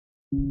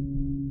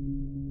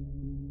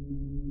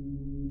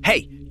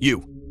Hey,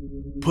 you.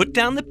 Put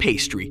down the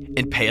pastry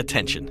and pay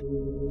attention.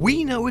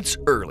 We know it's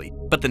early,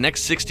 but the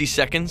next 60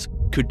 seconds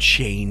could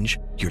change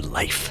your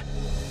life.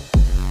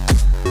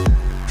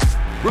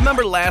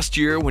 Remember last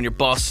year when your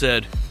boss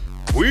said,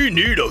 "We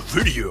need a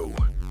video,"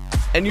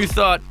 and you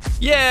thought,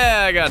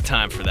 "Yeah, I got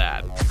time for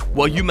that."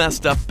 Well, you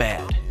messed up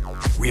bad.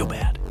 Real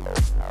bad.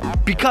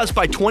 Because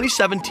by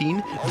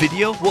 2017,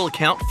 video will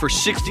account for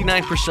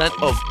 69%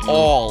 of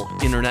all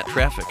internet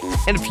traffic.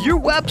 And if your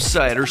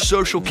website or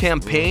social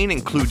campaign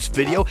includes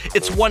video,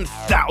 it's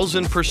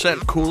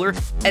 1000% cooler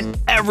and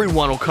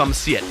everyone will come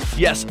see it.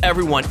 Yes,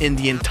 everyone in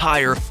the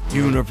entire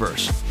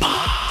universe.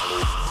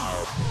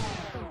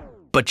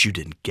 But you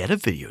didn't get a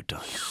video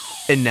done.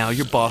 And now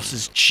your boss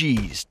is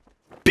cheesed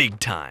big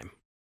time.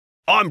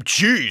 I'm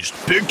cheesed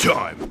big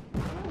time.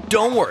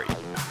 Don't worry.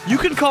 You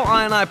can call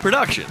I&I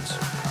Productions.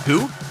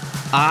 Who?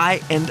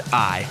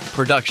 I&I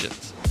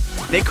Productions.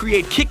 They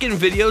create kick-in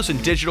videos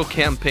and digital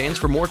campaigns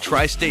for more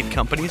tri-state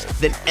companies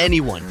than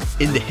anyone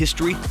in the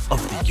history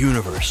of the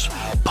universe.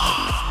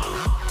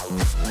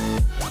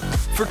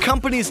 For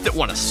companies that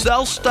want to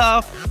sell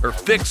stuff or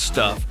fix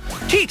stuff,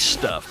 teach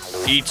stuff,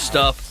 eat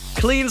stuff,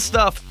 clean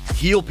stuff,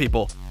 heal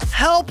people,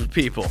 help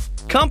people.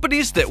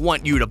 Companies that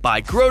want you to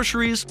buy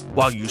groceries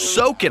while you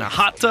soak in a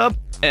hot tub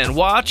and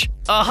watch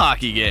a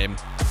hockey game.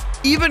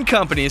 Even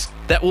companies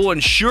that will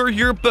ensure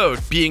your boat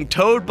being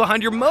towed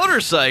behind your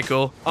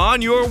motorcycle on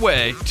your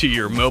way to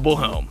your mobile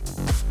home.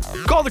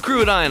 Call the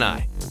crew at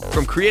I&I.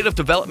 From creative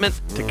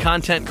development to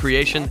content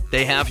creation,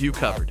 they have you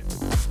covered.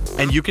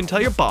 And you can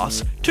tell your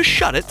boss to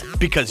shut it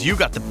because you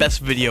got the best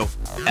video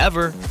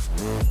ever.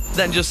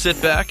 Then just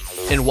sit back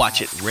and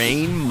watch it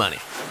rain money.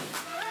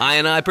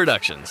 I&I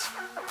Productions.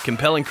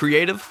 Compelling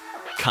creative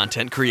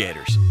content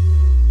creators.